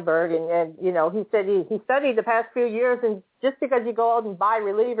Neil Weinberg, and he said he studied the past few years, and just because you go out and buy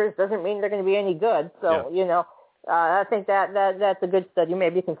relievers doesn't mean they're going to be any good. So I think that's a good study.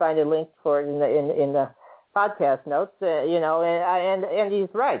 Maybe you can find a link for it in the podcast notes. And he's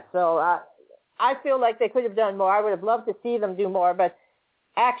right. So I feel like they could have done more. I would have loved to see them do more, but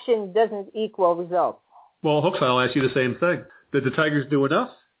action doesn't equal results. Well, Hooks, I'll ask you the same thing. Did the Tigers do enough?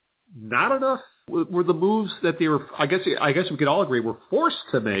 Not enough? Were the moves that they were, I guess we could all agree, were forced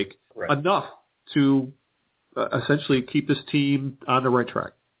to make enough to essentially keep this team on the right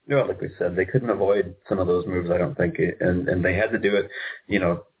track? Like we said, they couldn't avoid some of those moves, I don't think, and they had to do it.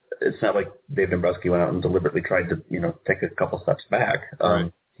 It's not like Dave Dombrowski went out and deliberately tried to, take a couple steps back.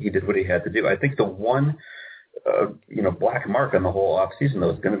 Right. He did what he had to do. I think the one, black mark on the whole offseason,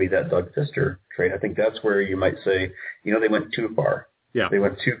 though, is going to be that Doug Fister trade. I think that's where you might say, they went too far. Yeah. They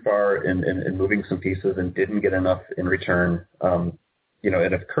went too far in moving some pieces and didn't get enough in return. And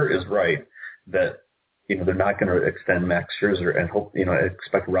if Kurt is right that, they're not going to extend Max Scherzer and hope,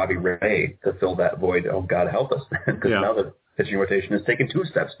 expect Robbie Ray to fill that void. Oh, God help us. Because now the pitching rotation has taken 2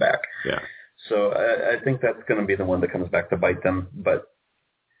 steps back. Yeah. So I think that's going to be the one that comes back to bite them, but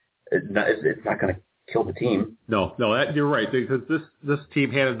it's not going to kill the team. No, you're right, because this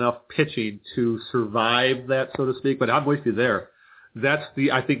team had enough pitching to survive that, so to speak, but I'm with you there. That's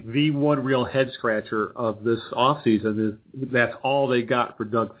I think the one real head scratcher of this offseason is that's all they got for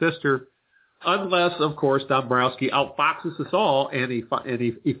Doug Fister, unless, of course, Dombrowski outfoxes us all and he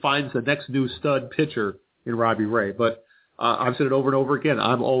finds the next new stud pitcher in Robbie Ray. But I've said it over and over again.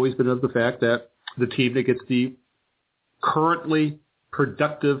 I've always been of the fact that the team that gets the currently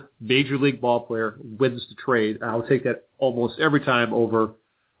productive major league ball player wins the trade. I'll take that almost every time over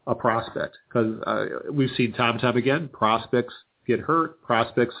a prospect, because we've seen time and time again, prospects get hurt,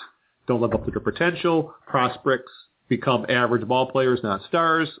 prospects don't live up to their potential, prospects become average ball players, not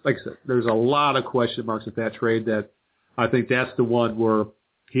stars. Like I said, there's a lot of question marks with that trade that I think that's the one where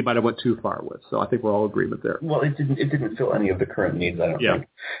he might have went too far with. So I think we're all in agreement there. Well, it didn't fill any of the current needs, I don't think.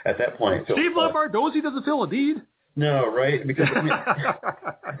 At that point. Steve Lombardozzi doesn't fill a need. No, right? Because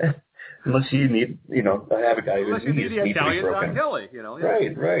unless you need, have a guy who's needs to be broken. Kelly,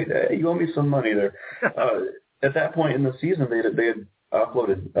 Right. You owe me some money there. At that point in the season, they had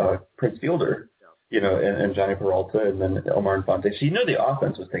offloaded Prince Fielder, and Johnny Peralta, and then Omar Infante. So the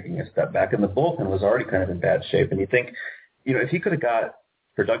offense was taking a step back, and the bullpen was already kind of in bad shape. And you think, if he could have got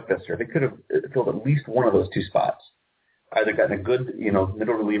for Doug Fister, if he could have filled at least one of those two spots, either gotten a good,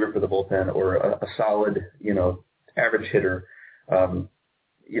 middle reliever for the bullpen or a solid, average hitter, then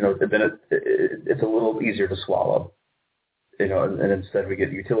it's a little easier to swallow, and instead we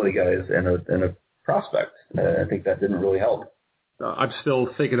get utility guys and a prospect. I think that didn't really help. I'm still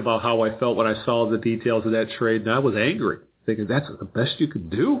thinking about how I felt when I saw the details of that trade, and I was angry, thinking that's the best you could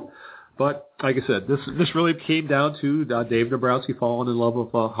do. But like I said, this really came down to Dave Dombrowski falling in love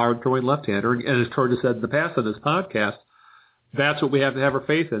with a hard-throwing left-hander, and as Troy said in the past on this podcast, that's what we have to have our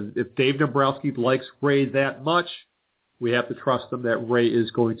faith in. If Dave Dombrowski likes Ray that much, we have to trust him that Ray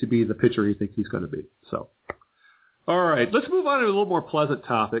is going to be the pitcher he thinks he's going to be. So, all right, let's move on to a little more pleasant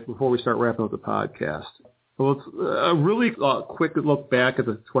topic before we start wrapping up the podcast. Well, it's a really quick look back at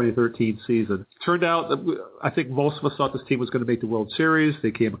the 2013 season. Turned out that I think most of us thought this team was going to make the World Series.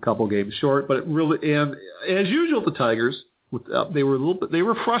 They came a couple games short, but and as usual, the Tigers they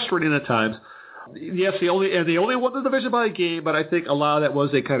were frustrating at times. Yes, they only won the division by a game, but I think a lot of that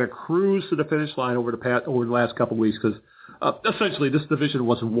was they kind of cruised to the finish line over the last couple of weeks, because essentially this division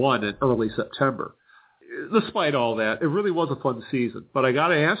was won in early September. Despite all that, it really was a fun season. But I got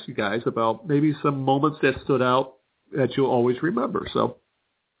to ask you guys about maybe some moments that stood out that you'll always remember. So,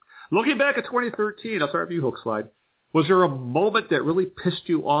 looking back at 2013, I'll start with you, HookSlide. Was there a moment that really pissed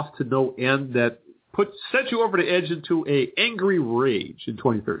you off to no end that sent you over the edge into a angry rage in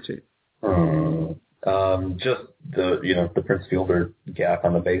 2013? Just the Prince Fielder gap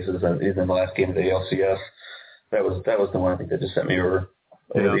on the bases in the last game of the ALCS. That was the one I think that just sent me over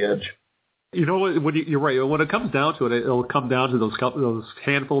the edge. You know what? You're right. When it comes down to it, it'll come down to those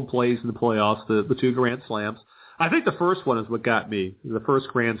handful of plays in the playoffs, the two grand slams. I think the first one is what got me. The first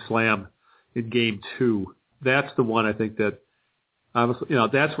grand slam in Game 2. That's the one I think that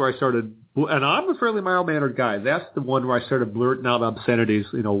that's where I started. And I'm a fairly mild-mannered guy. That's the one where I started blurting out obscenities.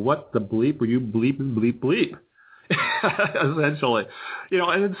 What the bleep were you bleeping bleep? Essentially,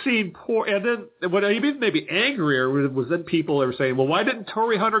 and then seeing and then what even made me angrier was then people that were saying, well, why didn't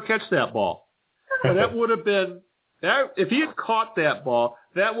Torrey Hunter catch that ball? And that would have been, if he had caught that ball,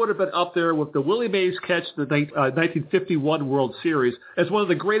 that would have been up there with the Willie Mays catch the 1951 World Series as one of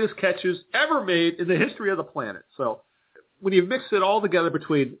the greatest catches ever made in the history of the planet. So when you mix it all together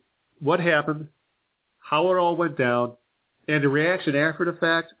between what happened, how it all went down, and the reaction after the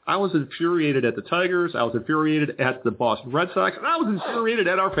fact, I was infuriated at the Tigers, I was infuriated at the Boston Red Sox, and I was infuriated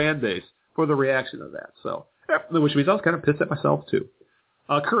at our fan base for the reaction of that. So, which means I was kind of pissed at myself, too.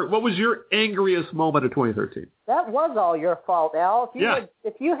 Kurt, what was your angriest moment of 2013? That was all your fault, Al.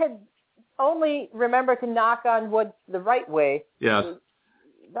 If you had only remembered to knock on wood the right way, yes,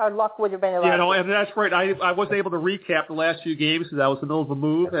 our luck would have been a lot. And that's right. I wasn't able to recap the last few games because I was in the middle of a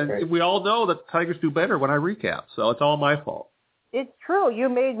move, and we all know that the Tigers do better when I recap, so it's all my fault. It's true. You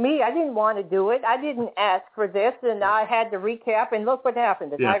made me. I didn't want to do it. I didn't ask for this, and I had to recap, and look what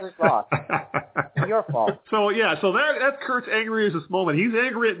happened. The Tigers lost. Your fault. So that's Kurt's angriest moment. He's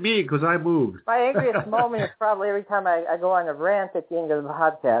angry at me because I moved. My angriest moment is probably every time I go on a rant at the end of the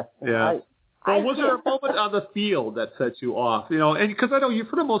podcast. Yeah. Well, was there a moment on the field that sets you off? And because I know you,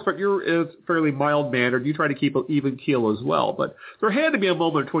 for the most part, you're fairly mild-mannered. You try to keep an even keel as well. But there had to be a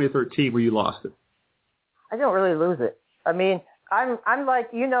moment in 2013 where you lost it. I don't really lose it. I mean, I'm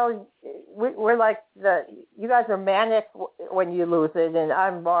like, we're like you guys are manic when you lose it, and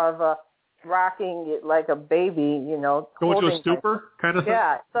I'm more of a rocking it like a baby, you know. Going to a stupor kind of thing?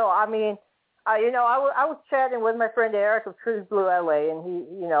 Yeah. So, I mean, you know, I was chatting with my friend Eric of True Blue LA, and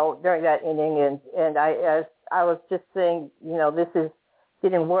he, you know, during that inning, and I was just saying, you know, this is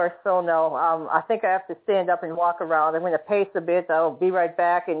getting worse. So no, I think I have to stand up and walk around. I'm going to pace a bit. I'll be right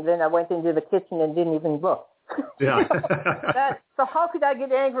back. And then I went into the kitchen and didn't even look. Yeah. So how could I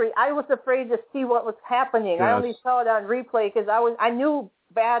get angry? I was afraid to see what was happening. Yes. I only saw it on replay because I knew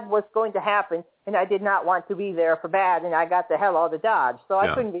bad was going to happen, and I did not want to be there for bad, and I got the hell out of Dodge. So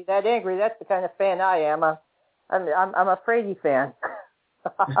I couldn't be that angry. That's the kind of fan I am. I'm a Frady fan.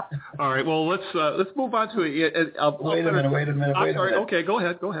 All right. Well, let's move on to it. Wait a minute. I'm sorry. Okay, go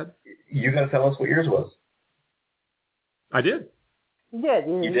ahead. You got to tell us what yours was. I did. You did.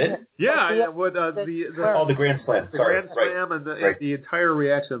 You did? Yeah. The Grand Slam. The Grand Slam and the entire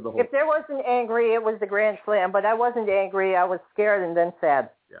reaction of the whole. If there wasn't angry, it was the Grand Slam. But I wasn't angry. I was scared and then sad.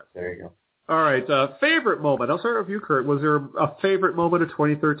 Yes. There you go. All right. Favorite moment. I'll start with you, Kurt. Was there a favorite moment of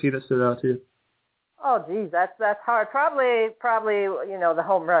 2013 that stood out to you? Oh, geez, that's hard. Probably, you know, the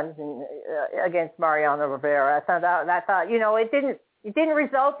home runs against Mariano Rivera. I thought, you know, it didn't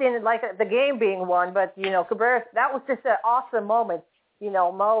result in like the game being won, but you know, Cabrera, that was just an awesome moment. You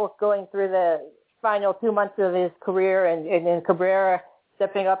know, Mo going through the final 2 months of his career, and then Cabrera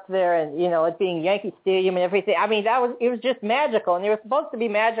stepping up there, and you know, it being Yankee Stadium and everything. I mean, it was just magical, and it was supposed to be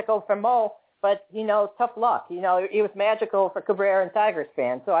magical for Mo. But, you know, tough luck. You know, it was magical for Cabrera and Tigers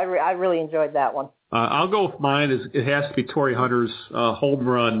fans. So I really enjoyed that one. I'll go with mine. It has to be Torrey Hunter's home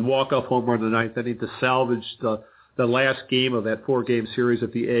run, walk-off home run in the ninth inning to salvage the last game of that 4-game series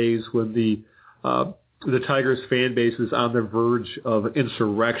at the A's when the Tigers fan base is on the verge of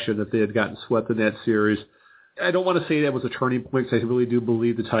insurrection if they had gotten swept in that series. I don't want to say that was a turning point because I really do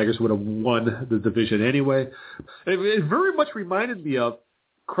believe the Tigers would have won the division anyway. It very much reminded me of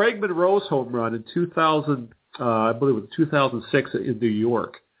Craig Monroe's home run in 2000, I believe it was 2006 in New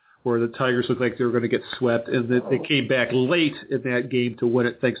York, where the Tigers looked like they were going to get swept, and they came back late in that game to win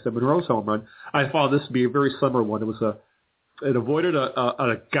it thanks to Monroe's home run. I found this to be a very similar one. It avoided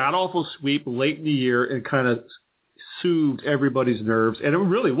a god-awful sweep late in the year and kind of soothed everybody's nerves, and it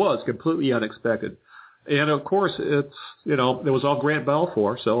really was completely unexpected. And, of course, it's, you know, it was all Grant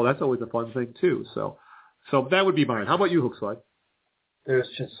Balfour, so that's always a fun thing, too. So that would be mine. How about you, HookSlide? There's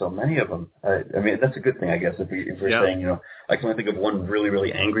just so many of them. I mean, that's a good thing, I guess, if we're saying, you know, I can only think of one really,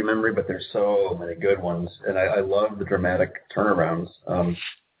 really angry memory, but there's so many good ones. And I love the dramatic turnarounds.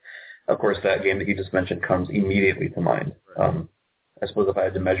 Of course, that game that you just mentioned comes immediately to mind. I suppose if I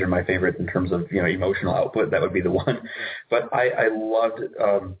had to measure my favorite in terms of, you know, emotional output, that would be the one. But I loved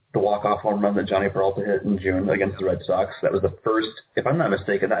the walk-off home run that Johnny Peralta hit in June against the Red Sox. That was the first, if I'm not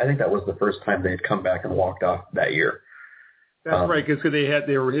mistaken, I think that was the first time they had come back and walked off that year. That's right, because they had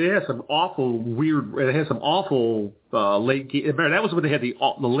some awful late game. That was when they had the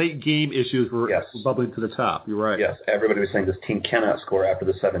late game issues were bubbling to the top. You're right. Yes, everybody was saying this team cannot score after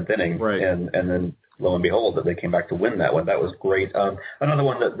the 7th inning, right? And then lo and behold, that they came back to win that one. That was great. Another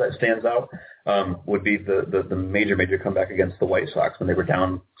one that stands out would be the major comeback against the White Sox when they were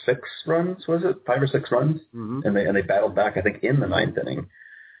down 6 runs. Was it 5 or 6 runs? Mm-hmm. And they battled back, I think, in the 9th inning.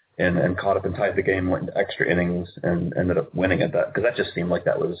 And caught up and tied the game, went into extra innings, and ended up winning at that because that just seemed like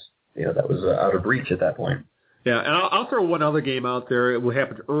that was out of reach at that point. Yeah, and I'll throw one other game out there. It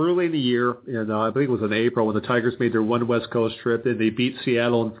happened early in the year, and I think it was in April when the Tigers made their one West Coast trip, and they beat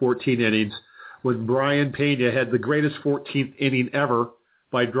Seattle in 14 innings. When Brian Pena had the greatest 14th inning ever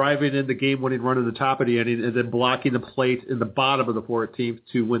by driving in the game-winning run in the top of the inning and then blocking the plate in the bottom of the 14th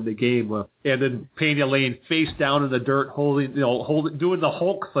to win the game. And then Pena laying face down in the dirt, doing the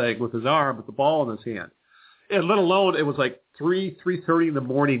Hulk thing with his arm with the ball in his hand. And let alone, it was like 3:30 in the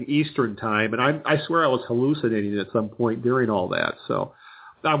morning Eastern time, and I swear I was hallucinating at some point during all that. So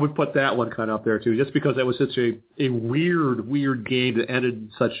I would put that one kind of up there too, just because that was such a weird game that ended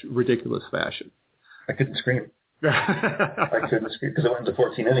in such ridiculous fashion. I couldn't scream. I couldn't scream because I went into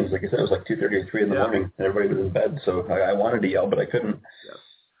 14 innings. Like I said, it was like 2:30 or 3 in the morning, and everybody was in bed. So I wanted to yell, but I couldn't. Yes.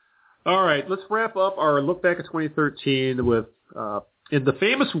 All right, let's wrap up our look back at 2013 with, in the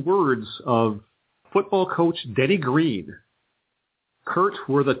famous words of football coach Denny Green, Kurt,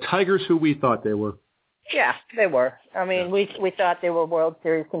 were the Tigers who we thought they were? Yeah, they were. I mean, we thought they were World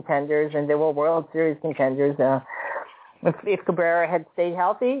Series contenders, and they were World Series contenders. If Cabrera had stayed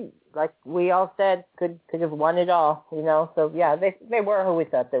healthy, like we all said, could have won it all, you know. So, yeah, they were who we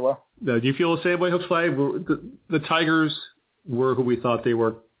thought they were. Do you feel the same way, HookSlide? The Tigers were who we thought they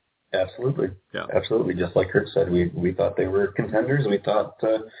were? Absolutely. Yeah. Absolutely. Just like Kurt said, we thought they were contenders. We thought,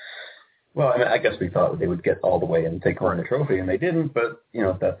 Well, I guess we thought they would get all the way and take home the trophy, and they didn't. But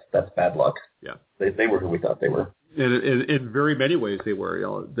that's bad luck. Yeah, they were who we thought they were. In very many ways, they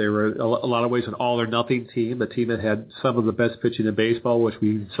were. They were a lot of ways an all or nothing team. The team that had some of the best pitching in baseball, which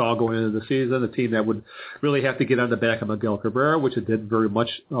we saw going into the season. A team that would really have to get on the back of Miguel Cabrera, which it did very much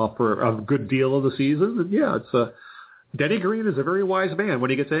for a good deal of the season. And yeah, it's Denny Green is a very wise man when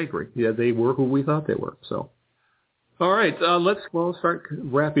he gets angry. Yeah, they were who we thought they were. So. All right, let's start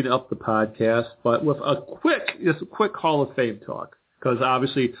wrapping up the podcast, but with a quick Hall of Fame talk, because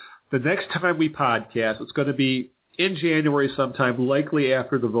obviously the next time we podcast, it's going to be in January sometime, likely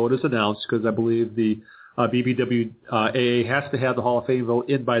after the vote is announced, because I believe the BBWAA has to have the Hall of Fame vote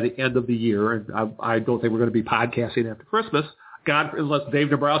in by the end of the year, and I don't think we're going to be podcasting after Christmas, unless Dave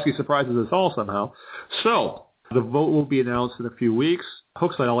Dombrowski surprises us all somehow. So the vote will be announced in a few weeks.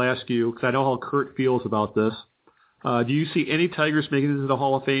 HookSlide, I'll ask you, because I know how Kurt feels about this. Do you see any Tigers making it into the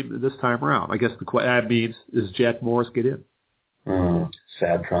Hall of Fame this time around? I guess that means, does Jack Morris get in?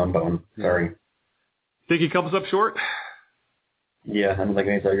 Sad trombone. Sorry. Think he comes up short? Yeah, I don't think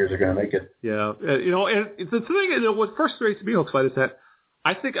any Tigers are going to make it. Yeah. And the thing, what frustrates me, HookSlide, is that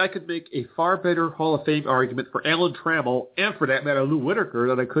I think I could make a far better Hall of Fame argument for Alan Trammell and, for that matter, Lou Whitaker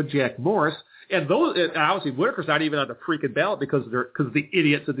than I could Jack Morris. And obviously, Whitaker's not even on the freaking ballot because of the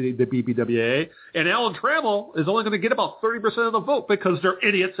idiots at the BBWAA. And Alan Trammell is only going to get about 30% of the vote because they're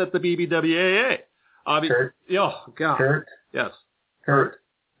idiots at the BBWAA. Kurt. Oh, God. Kurt. Yes. Kurt.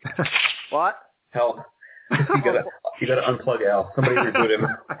 What? Help. You gotta unplug Al. Somebody reboot him.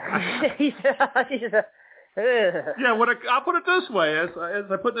 Yeah, I'll put it this way, as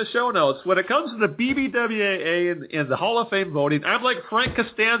I put in the show notes, when it comes to the BBWAA and the Hall of Fame voting, I'm like Frank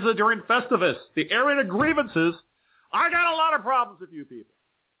Costanza during Festivus. The airing of grievances, I got a lot of problems with you people.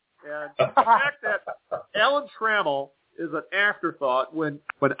 And the fact that Alan Trammell is an afterthought when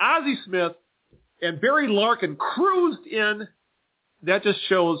Ozzie Smith and Barry Larkin cruised in, that just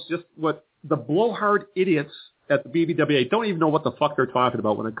shows just what the blowhard idiots at the BBWA don't even know what the fuck they're talking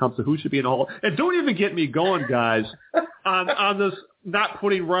about when it comes to who should be in the Hall. And don't even get me going, guys, on this not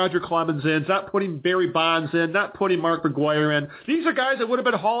putting Roger Clemens in, not putting Barry Bonds in, not putting Mark McGwire in. These are guys that would have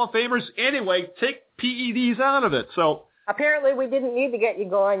been Hall of Famers anyway. Take PEDs out of it. So apparently we didn't need to get you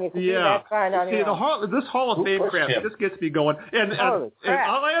going. You can see that fine on your own. This Hall of Fame crap just gets me going. And I'll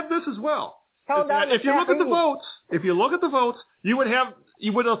add this as well. If you look at the votes, you would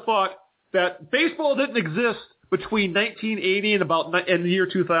have thought that baseball didn't exist between 1980 and the year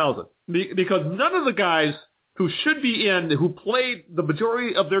 2000, because none of the guys who should be in, who played the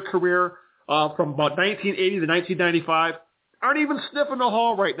majority of their career from about 1980 to 1995, aren't even sniffing the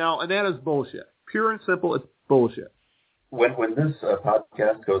hall right now, and that is bullshit. Pure and simple, it's bullshit. When this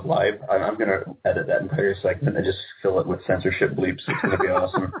podcast goes live, I'm going to edit that entire segment and just fill it with censorship bleeps. It's going to be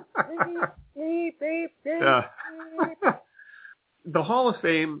awesome. Beep, beep, beep, yeah. The Hall of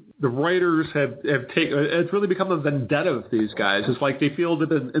Fame, the writers have taken, it's really become a vendetta of these guys. It's like they feel they've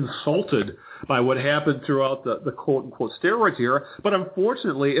been insulted by what happened throughout the quote-unquote steroids era. But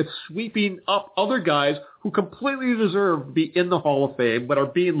unfortunately, it's sweeping up other guys who completely deserve to be in the Hall of Fame, but are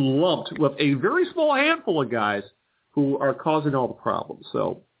being lumped with a very small handful of guys who are causing all the problems.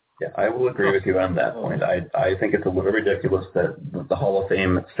 So, yeah, I will agree with you on that point. I think it's a little ridiculous that the Hall of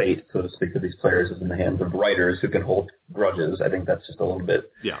Fame fate, so to speak, of these players is in the hands of writers who can hold grudges. I think that's just a little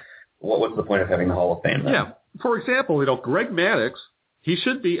bit. Yeah. What's the point of having the Hall of Fame then? Yeah. For example, Greg Maddux, he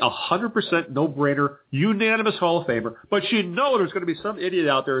should be 100% no-brainer, unanimous Hall of Famer. But there's going to be some idiot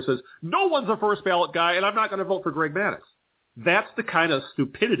out there who says, no one's a first ballot guy, and I'm not going to vote for Greg Maddux. That's the kind of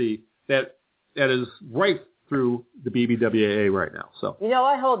stupidity that is rife through the BBWAA right now. So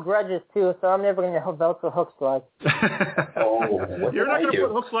I hold grudges too, so I'm never going to vote for HookSlide. You're not going to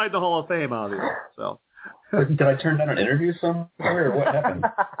put HookSlide in the Hall of Fame, obviously. So did I turn down an interview somewhere, or what happened?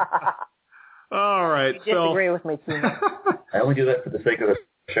 All right. You disagree with me too much. I only do that for the sake of the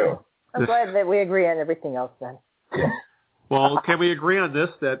show. I'm glad that we agree on everything else then. Yeah. Well, can we agree on this,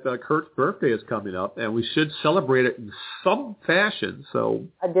 that Kurt's birthday is coming up, and we should celebrate it in some fashion? So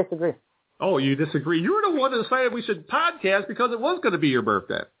I disagree. Oh, you disagree? You were the one that decided we should podcast because it was going to be your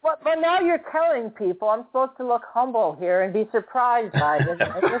birthday. Well, but now you're telling people I'm supposed to look humble here and be surprised by this.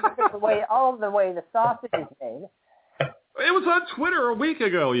 And this is the way the sausage is made. It was on Twitter a week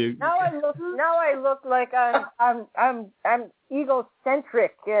ago. Now I look like I'm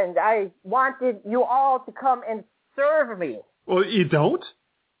egocentric, and I wanted you all to come and serve me. Well, you don't?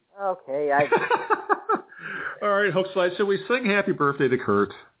 Okay, All right, HookSlide. So we sing happy birthday to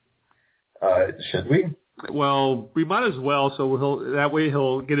Kurt. Should we? Well, we might as well, so that way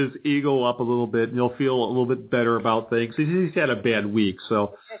he'll get his ego up a little bit, and he'll feel a little bit better about things. He's had a bad week,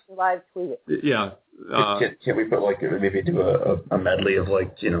 so live tweet it. Yeah. Can we put maybe do a medley of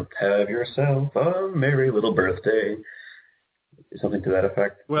have yourself a merry little birthday, something to that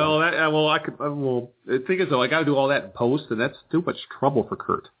effect? Well, I could. The thing is though, I got to do all that in post, and that's too much trouble for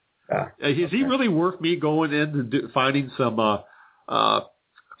Kurt. Is he really worth me going in and finding some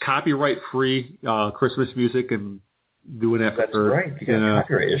copyright-free Christmas music and doing that? That's right. You got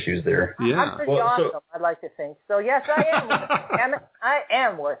copyright issues there. Yeah. I'm pretty awesome, I'd like to think. So yes, I am. Damn it, I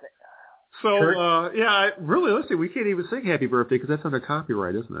am worth it. So, really, listen, we can't even sing Happy Birthday because that's under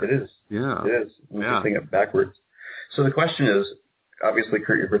copyright, isn't it? It is. Yeah. It is. We can sing it backwards. So the question is, obviously,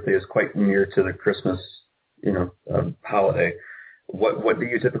 Kurt, your birthday is quite near to the Christmas, holiday. What do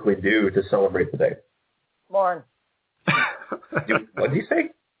you typically do to celebrate the day? Mourn. What do you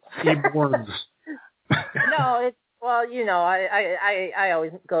say? He mourns. No, it's, well, I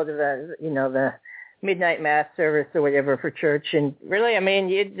always go to the midnight mass service or whatever for church, and really, I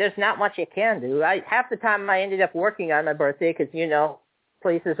mean, there's not much you can do. Half the time I ended up working on my birthday because,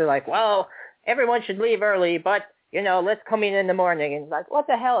 places are like, well, everyone should leave early, but, let's come in the morning. And it's like, what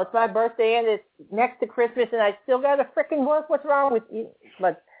the hell? It's my birthday and it's next to Christmas and I still got to frickin' work. What's wrong with you?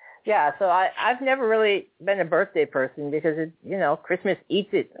 But, yeah, so I've never really been a birthday person because, Christmas eats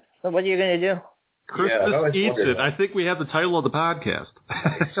it. So what are you going to do? Christmas eats it. I think we have the title of the podcast.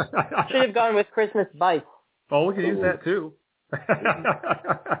 Should have gone with Christmas bites. Oh, we can use that too.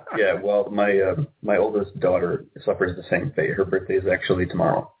 Yeah, well, my oldest daughter suffers the same fate. Her birthday is actually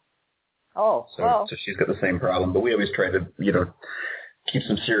tomorrow. Oh, so she's got the same problem. But we always try to, keep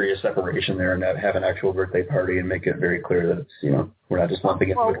some serious separation there and have an actual birthday party and make it very clear that it's, we're not just lumping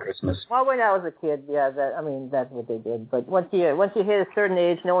it with Christmas. Well, when I was a kid, that's what they did. But once you hit a certain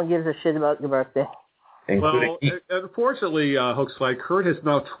age, no one gives a shit about your birthday. Well, unfortunately, HookSlide, Kurt has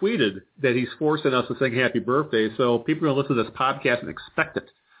now tweeted that he's forcing us to sing Happy Birthday, so people are going to listen to this podcast and expect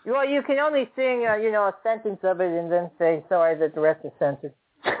it. Well, you can only sing, a sentence of it and then say, sorry that the rest is censored.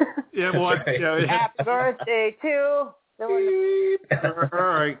 Yeah, well, right. Happy birthday to... All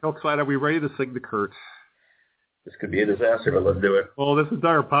right, HookSlide, are we ready to sing to Kurt? This could be a disaster, but let's do it. Well, this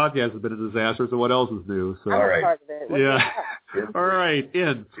entire podcast has been a disaster, so what else is new? So, all right. Part of it. Yeah. All right,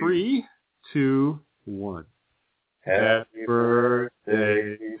 in 3, 2, 1. Happy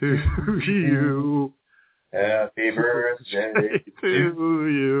birthday to you. Happy birthday to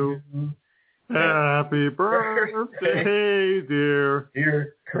you. Happy birthday,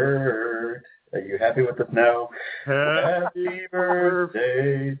 dear Kurt. Are you happy with us now? Happy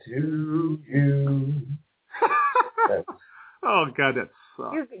birthday to you. Oh, God, that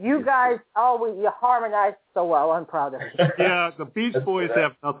sucks. You guys you harmonize so well. I'm proud of you. Yeah, the Beach Boys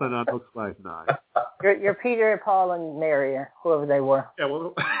have nothing on HookSlide 9. You're Peter and Paul and Mary, whoever they were. Yeah,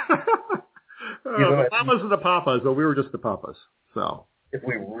 well, the Mamas and the Papas, but we were just the Papas. So if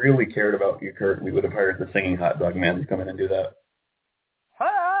we really cared about you, Kurt, we would have hired the singing hot dog man to come in and do that.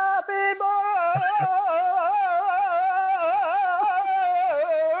 Happy birthday!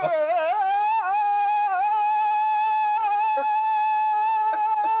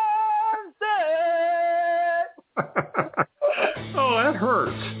 Oh, that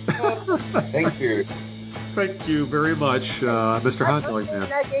hurts. Thank you. Thank you very much, Mr. Hot Dog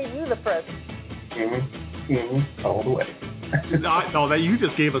Man. I gave you the present. All the way. No, that you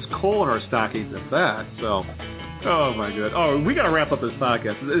just gave us coal in our stockings at that. So, oh my God. Oh, we got to wrap up this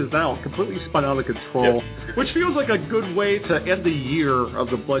podcast. It is now completely spun out of control, which feels like a good way to end the year of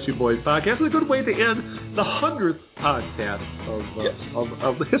the Bless You Boys podcast. It's a good way to end the 100th podcast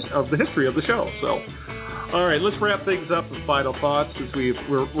of the history of the show. So, all right, let's wrap things up with final thoughts since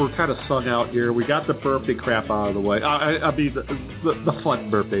we're kind of sung out here. We got the birthday crap out of the way. I mean, the fun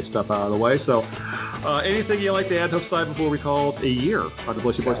birthday stuff out of the way. So, anything you'd like to add, HookSlide, before we call it a year on the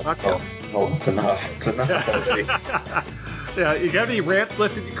Bless You Boys podcast? Oh, it's enough. It's enough. Yeah, you got any rants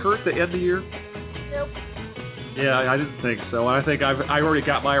left in you, Kurt, to end the year? Nope. Yeah, I didn't think so. I think I already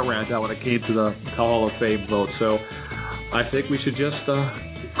got my rant out when it came to the Hall of Fame vote. So I think we should just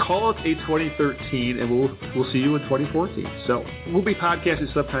call it a 2013, and we'll see you in 2014. So we'll be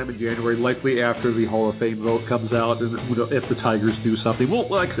podcasting sometime in January, likely after the Hall of Fame vote comes out, and if the Tigers do something. Well,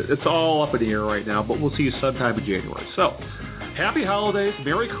 like I said, it's all up in the air right now, but we'll see you sometime in January. So happy holidays,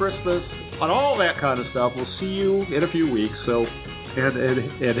 Merry Christmas, and all that kind of stuff. We'll see you in a few weeks. So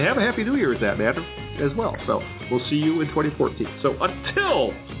and have a Happy New Year, as that matter, as well. So we'll see you in 2014. So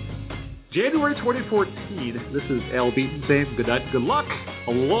until January 2014, this is Al Beaton saying good night, good luck,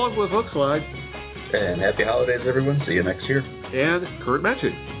 along with HookSlide. And happy holidays, everyone. See you next year. And Kurt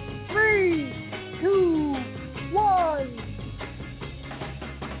Mensching. 3, 2, 1.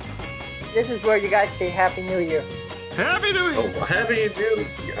 This is where you guys say Happy New Year. Happy New Year! Oh, Happy New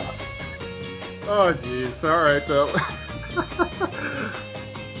Year! Oh, jeez. All right.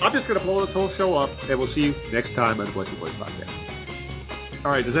 I'm just going to blow this whole show up, and we'll see you next time on the BYB Podcast.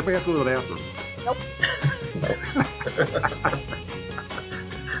 All right. Does everybody have to go to the bathroom? Nope.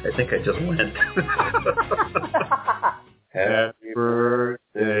 I think I just went. Happy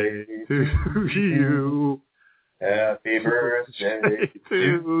birthday to you. Happy birthday to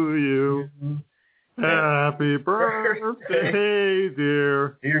you. Happy birthday,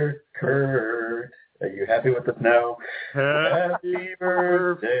 dear Kurt. Are you happy with us now? Happy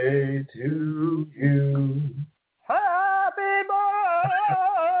birthday to you. Happy birthday.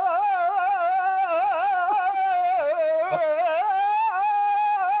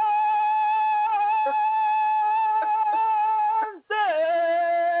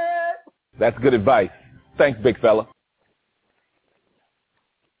 That's good advice. Thanks, big fella.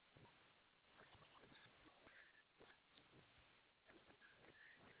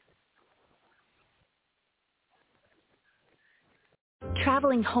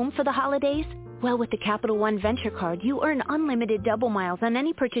 Traveling home for the holidays? Well, with the Capital One Venture Card, you earn unlimited double miles on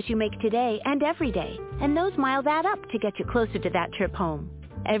any purchase you make today and every day. And those miles add up to get you closer to that trip home.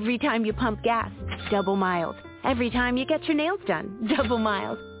 Every time you pump gas, double miles. Every time you get your nails done, double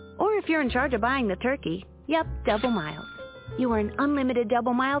miles. Or if you're in charge of buying the turkey, yep, double miles. You earn unlimited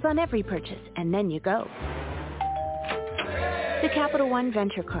double miles on every purchase, and then you go. The Capital One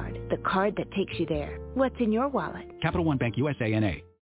Venture Card, the card that takes you there. What's in your wallet? Capital One Bank USA, N.A.